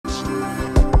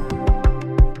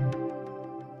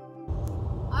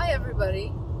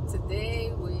everybody.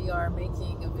 Today we are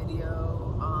making a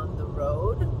video on the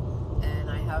road, and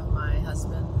I have my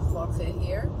husband Jorge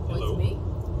here with me.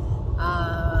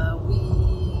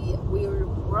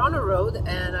 We're on a road,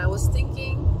 and I was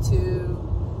thinking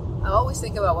I always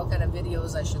think about what kind of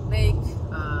videos I should make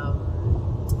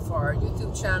for our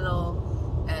YouTube channel,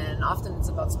 and often it's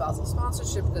about spousal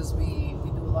sponsorship because we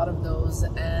do a lot of those.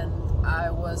 And I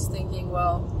was thinking,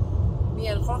 well, me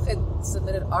and Jorge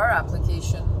submitted our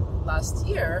application last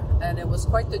year, and it was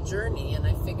quite the journey, and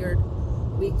I figured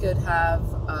we could have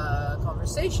a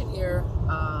conversation here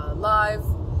live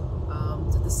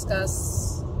to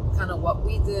discuss kind of what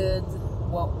we did,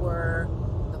 what were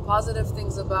the positive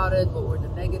things about it, what were the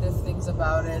negative things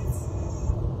about it.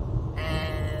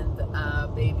 And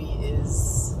baby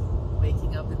is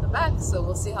waking up in the back, so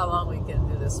we'll see how long we can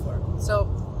do this for. So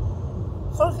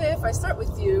Jorge, if I start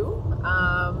with you,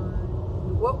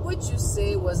 what would you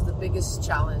say was the biggest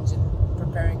challenge in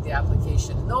preparing the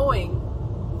application, knowing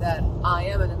that I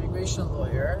am an immigration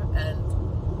lawyer and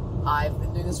I've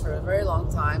been doing this for a very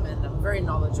long time and I'm very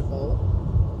knowledgeable,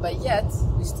 but yet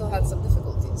we still had some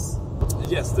difficulties?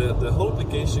 Yes, the whole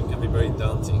application can be very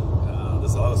daunting.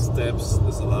 There's a lot of steps,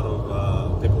 there's a lot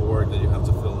of paperwork that you have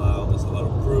to fill out, there's a lot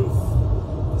of proof,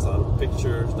 there's a lot of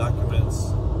pictures,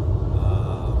 documents.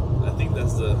 I think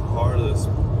that's the hardest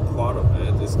part of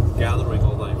it, is gathering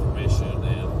all that information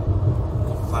and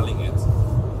compiling it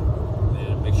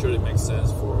and make sure it makes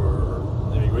sense for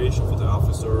immigration, for the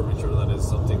officer, make sure that it's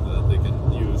something that they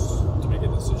can use to make a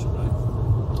decision, right?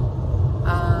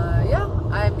 Yeah,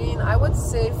 I mean, I would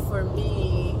say for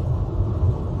me,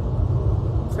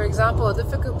 for example, a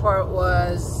difficult part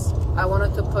was I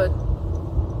wanted to put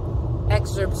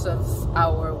excerpts of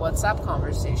our WhatsApp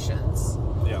conversations.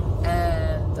 Yeah.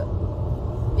 And,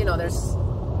 you know,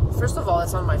 first of all,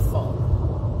 it's on my phone.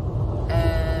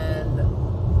 And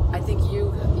I think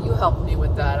you helped me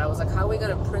with that. I was like, how are we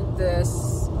going to print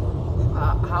this?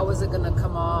 How is it going to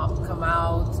come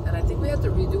out? And I think we had to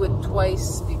redo it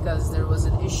twice because there was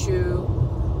an issue.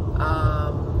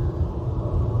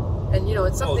 And you know,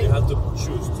 it's something. Oh, you had to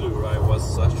choose too, right?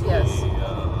 What's actually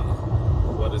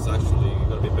what is actually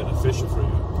going to be beneficial for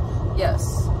you?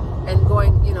 Yes, and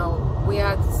going, you know, we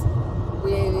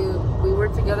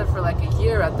worked together for like a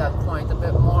year at that point, a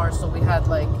bit more. So we had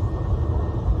like,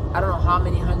 I don't know how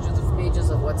many hundreds of pages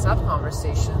of WhatsApp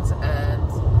conversations, and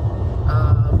I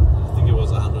think it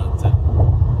was 110.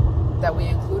 That we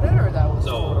included, or that was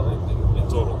total? In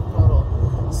total. Total.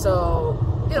 So,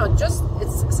 you know, just it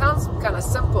sounds kind of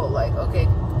simple, like, okay,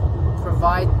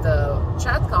 provide the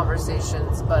chat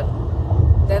conversations, but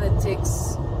then it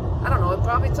takes, I don't know, it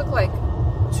probably took like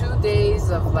 2 days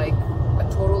of like a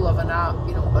total of an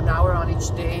hour on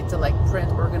each day to like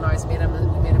print, organize, made a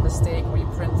mistake,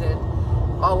 reprinted.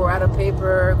 Oh, we're out of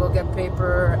paper, go get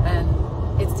paper. And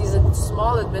it's these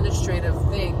small administrative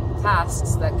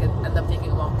tasks that can end up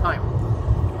taking a long time.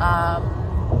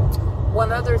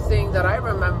 One other thing that I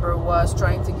remember was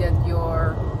trying to get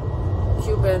your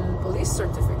Cuban police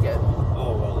certificate.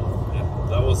 Oh, well, yeah,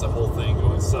 that was the whole thing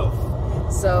in itself.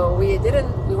 So we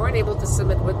weren't able to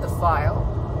submit with the file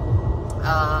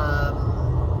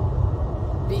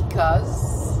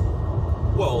because,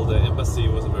 well, the embassy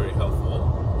wasn't very helpful.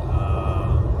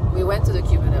 We went to the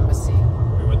Cuban embassy.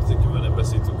 We went to the Cuban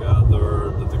embassy to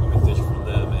gather the documentation from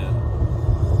them, and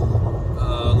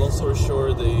long story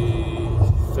short, they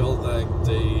felt like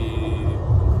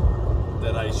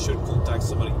that I should contact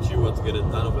somebody in Cuba to get it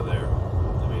done over there.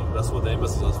 I mean, that's what the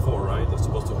embassy is for, right? They're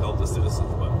supposed to help the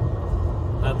citizens, but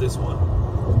not this one.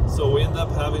 So we ended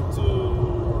up having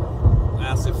to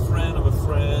ask a friend of a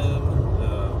friend.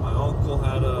 My uncle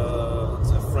had a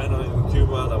friend in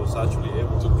Cuba that was actually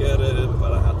able to get it,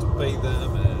 but I had to pay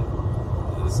them, and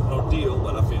it's an ordeal,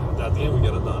 but I think at the end we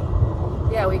got it done.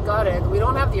 Yeah, we got it. We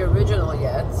don't have the original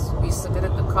yet. We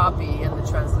submitted the copy and the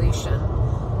translation,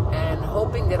 and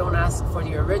hoping they don't ask for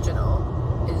the original.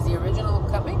 Is the original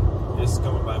coming? It's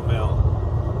coming by mail,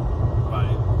 by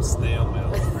snail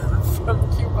mail. From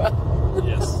Cuba?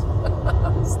 Yes.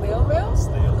 Snail mail?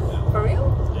 Snail mail. For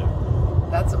real? Yeah.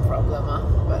 That's a problem, huh?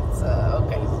 But,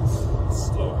 okay. It's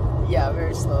slow. Yeah,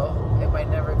 very slow. It might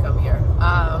never come here.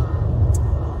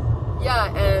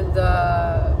 Yeah, and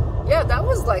yeah, that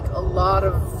was like a lot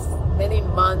of many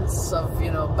months of, you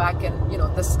know, back and, you know,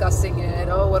 discussing it.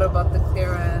 Oh, what about the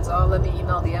clearance? Oh, let me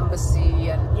email the embassy.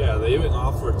 And yeah, they even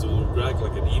offered to Greg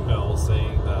like an email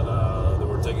saying that they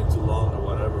were taking too long or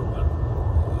whatever, but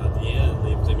at the end,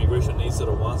 the immigration needs it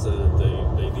the ones that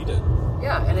they needed.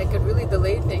 Yeah, and it could really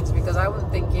delay things because I was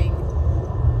thinking,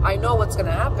 I know what's going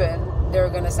to happen. They're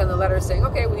going to send a letter saying,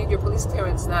 okay, we need your police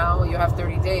clearance now. You have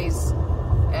 30 days.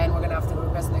 and we're going to have to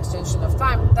request an extension of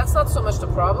time. That's not so much the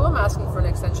problem, asking for an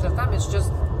extension of time. It's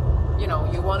just, you know,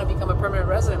 you want to become a permanent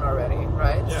resident already,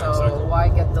 right? Yeah, so exactly. why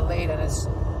get delayed? And it's,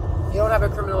 you don't have a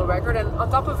criminal record, and on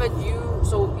top of it,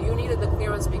 you needed the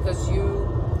clearance because you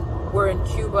were in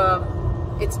Cuba.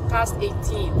 It's past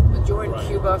 18, but you were in Right.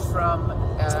 Cuba from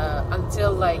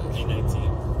until like 19.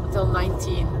 until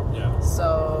 19. Yeah.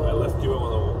 So I left Cuba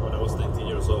when I was 19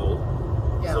 years old.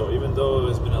 yeah. So even though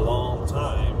it's been a long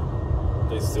time,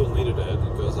 they still needed it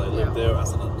because I lived there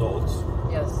as an adult.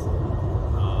 Yes.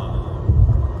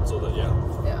 So that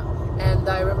Yeah. And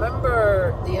I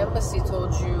remember the embassy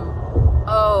told you,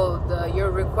 oh,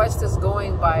 your request is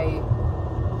going by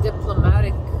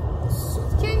diplomatic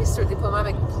suitcase or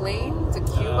diplomatic plane to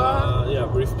Cuba, yeah,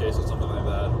 briefcase or something like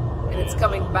that. and it's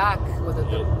coming back with a.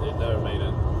 It never made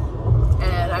it.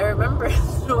 And I remember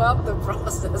throughout the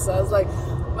process, I was like,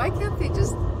 why can't they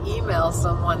just email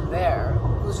someone there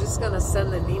who's just going to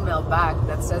send an email back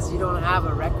that says you don't have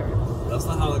a record? That's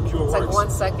not how the Cuba It's works. like 1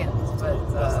 second,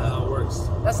 but That's not how it works.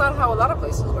 that's not how a lot of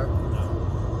places work.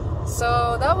 No.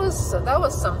 So that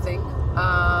was something.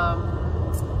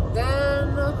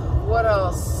 Then what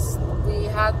else? We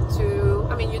had to,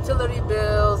 I mean, utility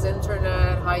bills,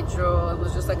 internet, hydro. It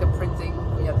was just like a printing.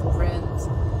 We had to print.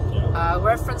 Yeah.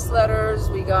 Reference letters.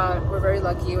 We're very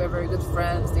lucky. We're very good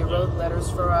friends. They wrote letters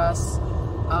for us.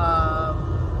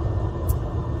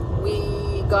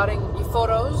 We got in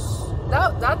photos.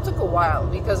 That took a while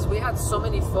because we had so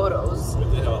many photos. We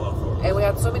did have a lot of photos. And we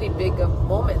had so many big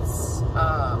moments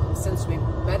since we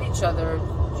met each other,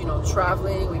 you know,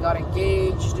 traveling. We got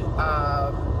engaged.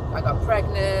 I got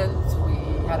pregnant.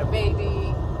 We had a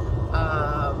baby.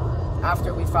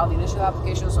 After we filed the initial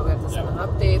application, so we had to send an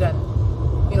update and,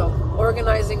 you know,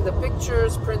 organizing the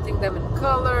pictures, printing them in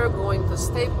color, going to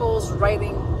Staples,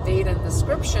 writing date and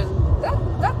description.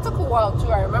 That took a while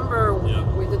too. I remember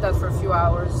we did that for a few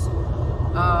hours.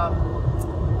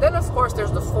 Then, of course,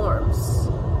 there's the forms,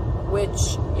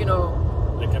 which, you know,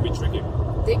 They can be tricky.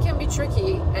 they can be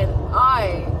tricky, and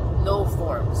I know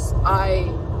forms.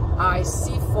 I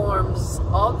see forms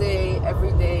all day,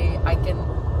 every day. I can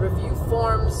review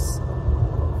forms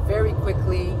very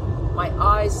quickly. My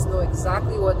eyes know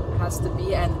exactly what has to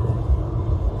be, and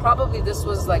probably this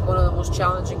was like one of the most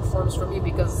challenging forms for me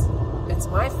because it's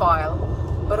my file,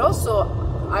 but also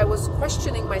I was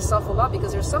questioning myself a lot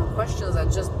because there's some questions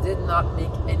that just did not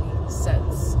make any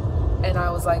sense. And I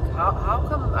was like, how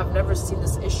come I've never seen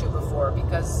this issue before?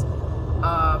 Because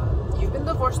you've been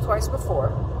divorced twice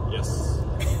before. Yes.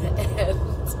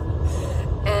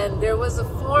 and there was a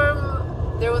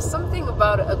form, there was something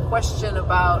about a question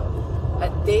about a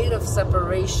date of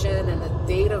separation and a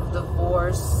date of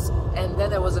divorce. And then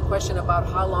there was a question about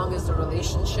how long is the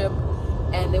relationship.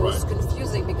 And it was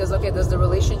confusing because, okay, does the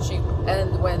relationship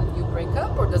end when you break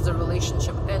up or does the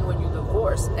relationship end when you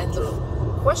divorce? And the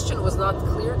question was not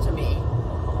clear to me.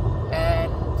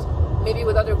 And maybe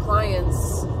with other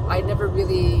clients, I never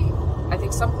really, I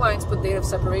think some clients put date of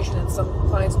separation and some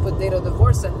clients put date of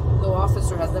divorce, and no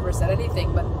officer has never said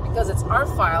anything. But because it's our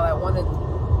file,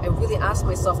 I really asked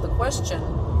myself the question.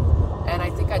 And I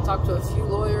think I talked to a few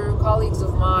lawyer colleagues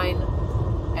of mine,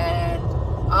 and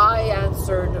I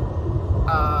answered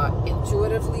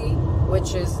intuitively,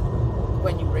 which is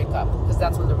when you break up, because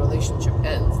that's when the relationship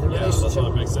ends. The relationship, that's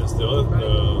what makes sense.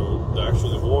 The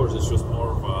actual divorce is just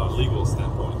more of a legal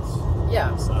standpoint.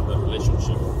 Yeah. It's not the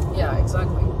relationship. Yeah,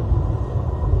 exactly.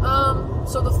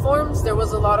 So the forms, there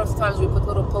was a lot of times we put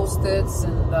little post-its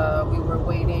and we were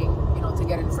waiting, you know, to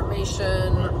get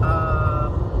information.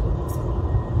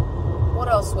 What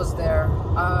else was there?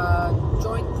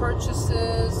 Joint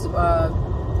purchases.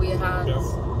 We had.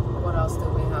 What else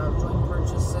did we have? Joint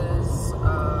purchases.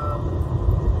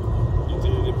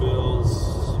 Utility bills.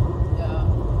 Yeah.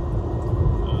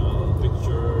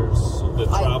 Pictures. The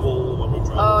travel when we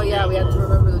travel. Oh yeah, we had to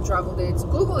remember the travel dates.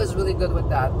 Google is really good with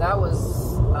that. That was.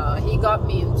 He got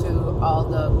me into all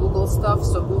the Google stuff.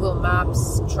 So Google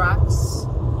Maps tracks.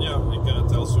 Yeah, it kind of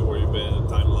tells you where you've been, a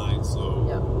timeline. So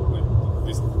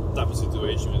this type of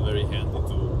situation is very handy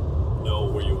to know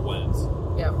where you went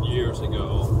years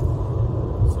ago.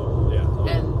 So yeah,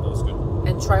 that was good.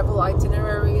 And travel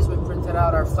itineraries. We printed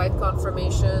out our flight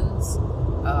confirmations.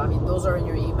 I mean, those are in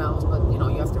your emails, but you know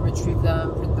you have to retrieve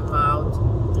them, print them out.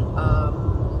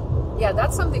 Yeah,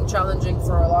 that's something challenging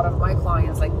for a lot of my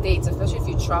clients, like dates, especially if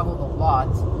you traveled a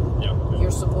lot. You're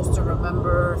supposed to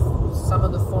remember some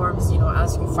of the forms, you know,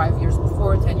 ask you 5 years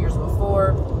before, 10 years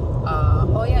before.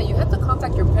 Oh yeah, you had to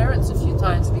contact your parents a few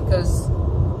times because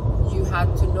you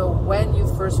had to know when you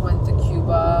first went to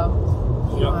Cuba.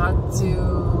 You had to...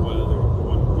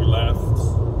 When we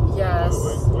left. Yes.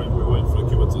 When we went from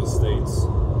Cuba States.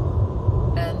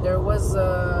 And there was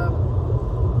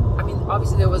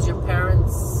obviously there was your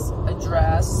parents'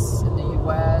 address in the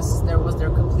U.S. There was their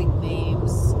complete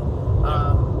names.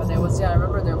 But there was, I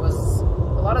remember there was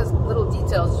a lot of little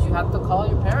details. You had to call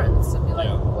your parents and be like,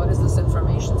 what is this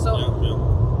information? So,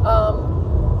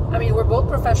 we're both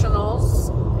professionals,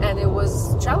 and it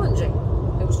was challenging.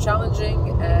 It was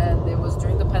challenging, and it was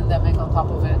during the pandemic on top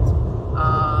of it.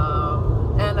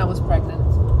 And I was pregnant.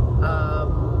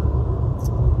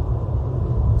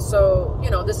 So,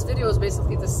 this video is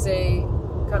basically to say,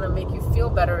 kind of make you feel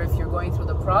better if you're going through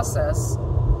the process,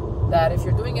 that if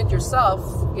you're doing it yourself,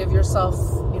 give yourself,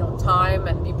 time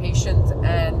and be patient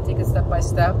and take it step by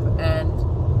step. And,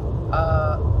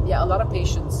 a lot of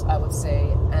patience, I would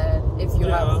say. And if you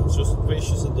have... just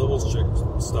patience and double check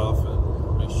stuff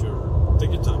and make sure,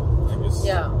 take your time, I guess.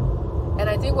 Yeah. And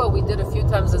I think what we did a few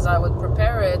times is we would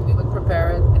prepare it, and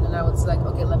then I would say, like,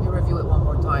 okay, let me review it one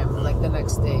more time, like the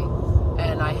next day.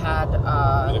 And I had...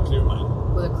 with a clear mind.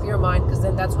 With a clear mind, because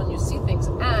then that's when you see things,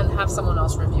 and have someone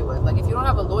else review it. Like, if you don't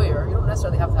have a lawyer, you don't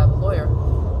necessarily have to have a lawyer.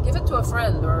 Give it to a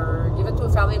friend or give it to a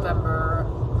family member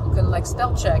who can, like,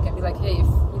 spell check and be like, hey, if,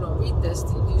 read this,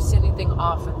 do you see anything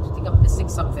off, and do you think I'm missing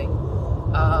something?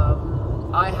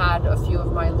 I had a few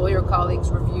of my lawyer colleagues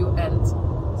review, and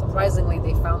surprisingly,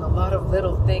 they found a lot of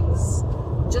little things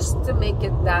just to make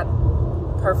it that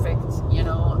perfect,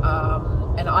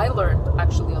 and I learned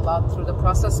actually a lot through the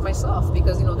process myself,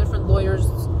 because different lawyers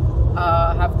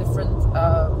have different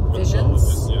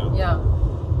visions.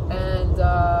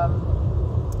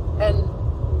 And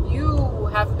you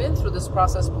have been through this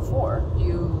process before,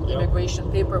 immigration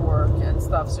paperwork and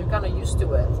stuff, so you're kind of used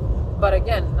to it. But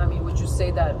again, would you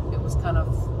say that it was kind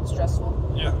of stressful?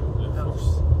 Yeah, of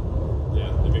course.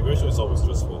 Yeah, immigration is always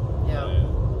stressful.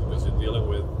 Because you're dealing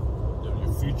with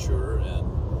your future and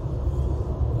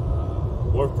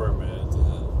work permit and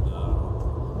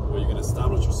where you're going to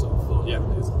establish yourself. So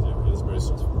it's very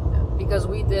stressful. Because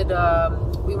we did,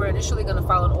 we were initially going to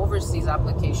file an overseas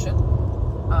application,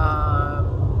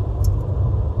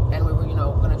 and we were,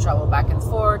 going to travel back and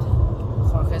forth.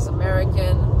 Jorge's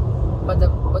American, but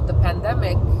the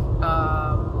pandemic,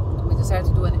 we decided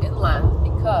to do an inland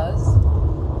because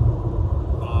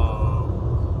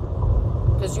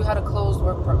you had a closed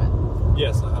work permit.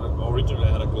 Yes, originally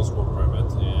I had a closed work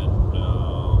permit, and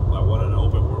I wanted an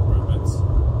open work permit.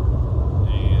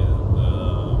 And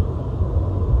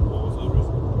what was the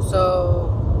reason?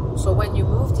 So when you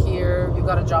moved here, you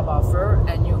got a job offer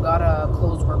and you got a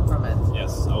closed work permit.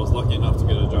 Yes, I was lucky enough to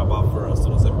get a job offer as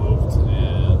soon as I moved,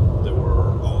 and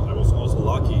I was also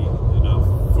lucky enough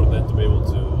for them to be able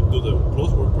to do the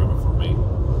closed work permit for me,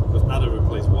 because not every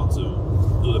place wants to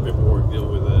do the paperwork, deal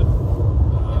with it.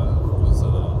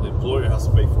 The employer has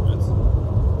to pay for it.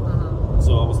 Mm-hmm.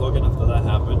 So I was lucky enough that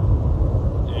happened,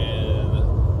 and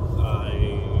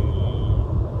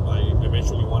I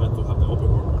eventually wanted to have the open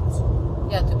work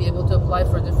permit. Yeah, to be able to apply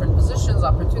for different positions,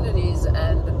 opportunities,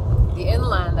 and the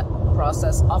inland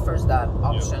process offers that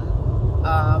option.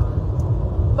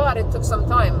 But it took some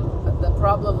time. The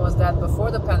problem was that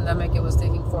before the pandemic, it was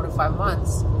taking 4 to 5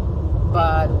 months.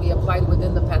 But we applied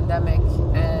within the pandemic,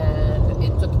 and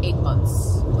it took 8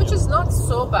 months, which is not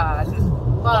so bad.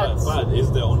 But it's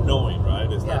the unknowing, right?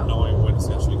 It's not knowing when it's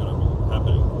actually going to be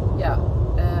happening. Yeah,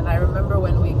 and I remember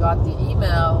when we got the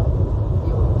email,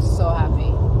 you were so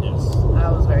happy. Yes. I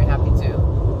was very happy too.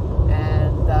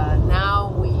 And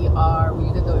now you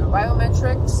did your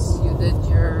biometrics, you did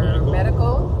your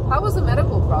medical. How was the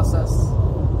medical process?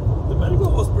 The medical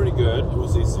was pretty good. It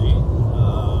was easy.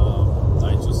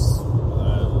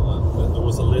 There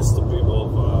was a list of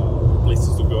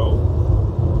places to go,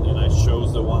 and I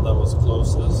chose the one that was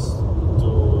closest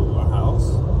to our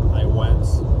house. I went.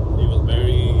 It was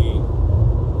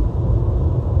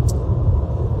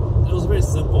very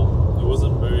simple. It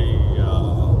wasn't very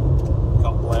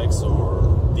complex or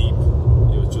deep.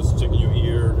 It was just checking your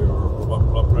ear or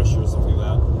blood pressure or something like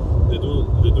that. They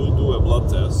do a blood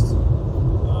test, and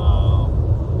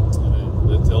then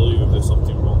they tell you if there's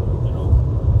something wrong.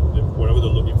 Whatever they're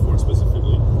looking for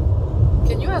specifically.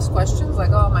 Can you ask questions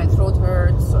like, "Oh, my throat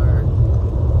hurts," or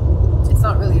it's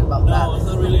not really about that? No, it's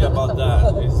not really about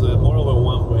that. It's more of a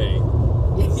one way.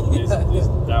 It's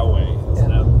that way. It's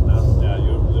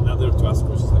you're not there to ask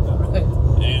questions like that. Right.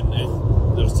 And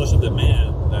there's such a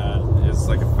demand that it's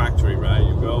like a factory, right?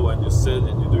 You go and you sit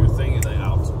and you do your thing and then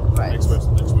out. Right. Next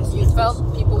person. You felt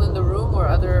people in the room or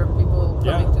other people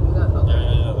coming to do that? Okay.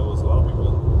 Yeah. There was a lot of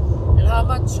people. And how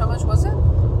much was it?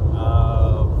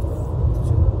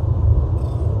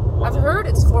 I've heard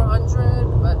it's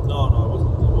 400, but no,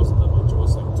 it wasn't that much. It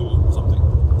was like 2 something.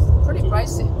 Pretty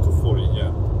pricey. 240,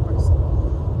 yeah.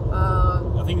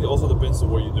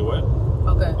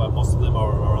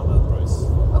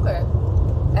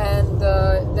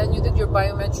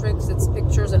 biometrics, it's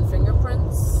pictures and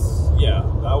fingerprints. Yeah,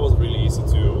 that was really easy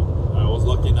too. I was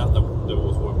lucky enough that there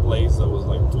was one place that was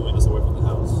like 2 minutes away from the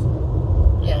house.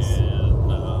 Yes.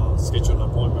 And scheduled an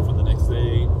appointment for the next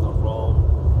day, no problem.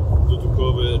 Due to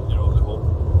COVID, the whole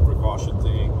precaution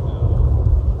thing,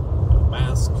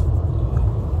 mask,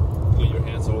 clean your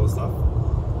hands, all that stuff.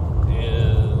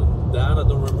 And that, I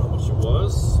don't remember how much it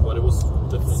was, but it was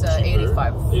definitely cheaper.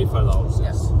 $85,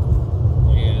 yes.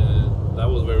 Yeah. And that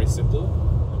was very simple.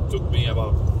 It took me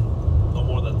about no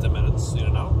more than 10 minutes in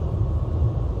and out.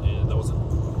 And that was it.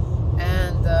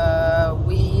 And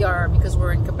we are, because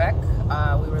we're in Quebec,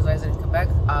 we reside in Quebec,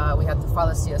 we had to file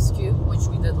a CSQ, which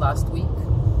we did last week.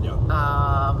 Yeah.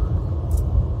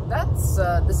 That's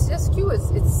the CSQ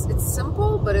it's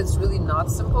simple, but it's really not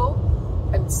simple.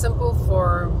 It's simple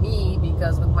for me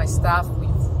because with my staff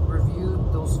we've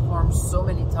reviewed those forms so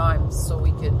many times, so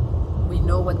we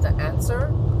know what to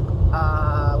answer.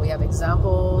 We have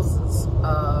examples,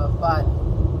 but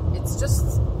it's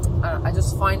just I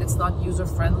just find it's not user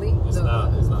friendly. It's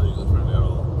not user friendly at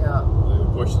all. Yeah. The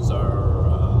questions are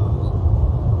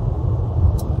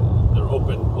they're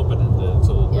open-ended,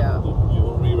 so you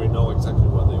won't really know exactly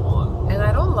what they want. And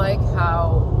I don't like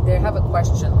how they have a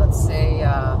question. Let's say,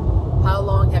 how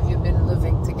long have you been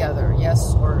living together?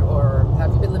 Yes, or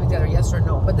have you been living together? Yes or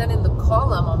no. But then in the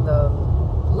column on the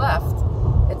left,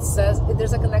 it says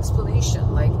there's like an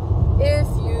explanation, like if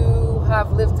you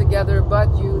have lived together,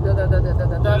 but you da da da da da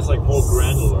da. Yeah, it's like more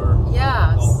granular.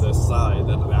 Yeah. On the side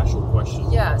than the actual question.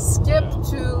 Yeah. Skip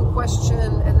to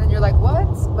question, and then you're like,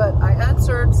 what? But I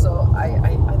answered, so I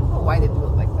don't know why they do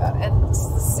it like that. And it's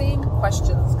the same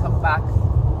questions come back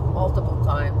multiple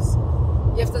times.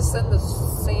 You have to send the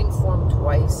same form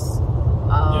twice.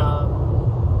 I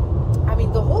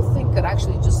mean, the whole thing could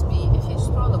actually just be if you just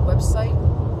put on the website,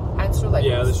 answer like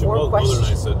 4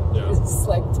 questions. It. Yeah. It's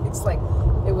like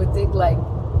it would take like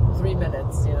 3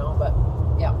 minutes, But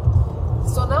yeah.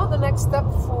 So now the next step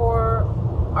for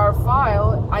our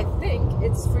file, I think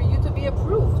it's for you to be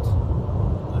approved.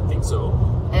 I think so.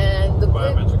 And the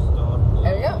biometrics done.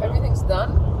 Yeah, everything's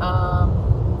done.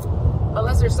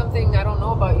 Unless there's something I don't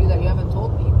know about you that you haven't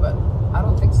told me, but I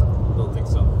don't think so. Don't think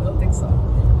so. I don't think so.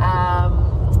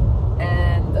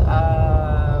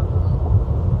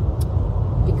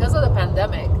 Because of the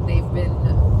pandemic, they've been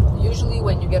usually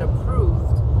when you get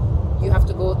approved, you have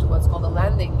to go to what's called a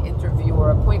landing interview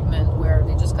or appointment where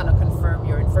they just kind of confirm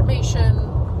your information.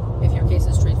 If your case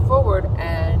is straightforward,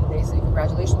 and they say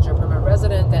congratulations, you're a permanent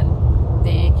resident, and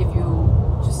they give you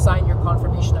just sign your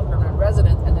confirmation of permanent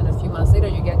resident, and then a few months later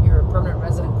you get your permanent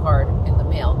resident card in the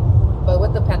mail. But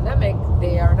with the pandemic,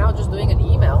 they are now just doing an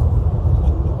email,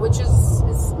 which is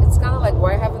it's kind of like,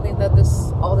 why haven't they done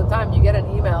this all the time? You get an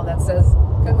email that says,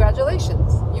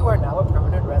 congratulations, you are now a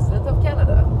permanent resident of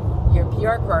Canada. Your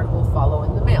PR card will follow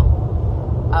in the mail.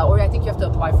 Or I think you have to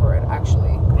apply for it,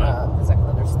 actually. It's like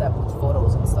another step with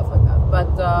photos and stuff like that.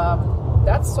 But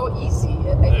that's so easy.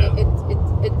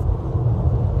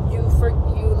 You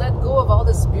let go of all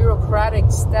this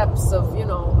bureaucratic steps of,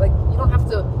 like you don't have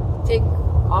to take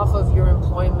off of your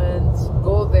employment,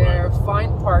 go there,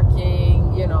 find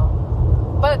parking,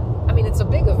 But I mean, it's a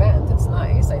big event. It's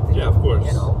nice, I think. Yeah, of course.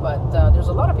 But there's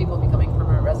a lot of people becoming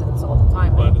permanent residents all the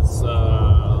time. But it's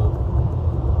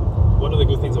one of the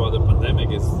good things about the pandemic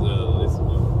is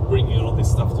bringing all this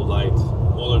stuff to light,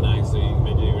 modernizing,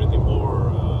 making everything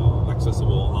more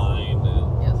accessible online,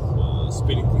 and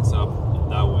speeding things up in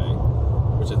that way,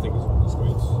 which I think is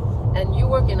great. And you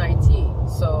work in IT,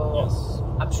 so yes.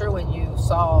 I'm sure when you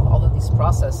saw all of these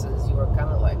processes, you were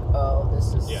kind of like, "Oh,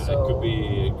 this is so." It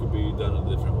could be done a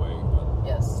different way, but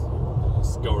yes,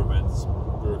 it's government, it's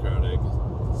bureaucratic,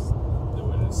 it's the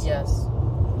way it is. Yes.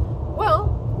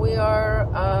 Well, we are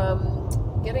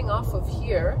getting off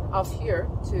here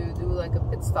to do like a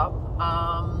pit stop.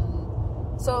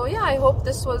 So yeah, I hope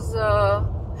this was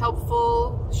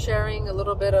helpful, sharing a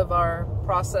little bit of our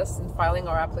process in filing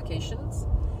our applications.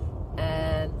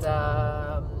 And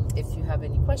if you have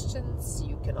any questions,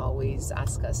 you can always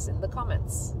ask us in the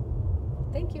comments.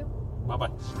 Thank you. Bye-bye.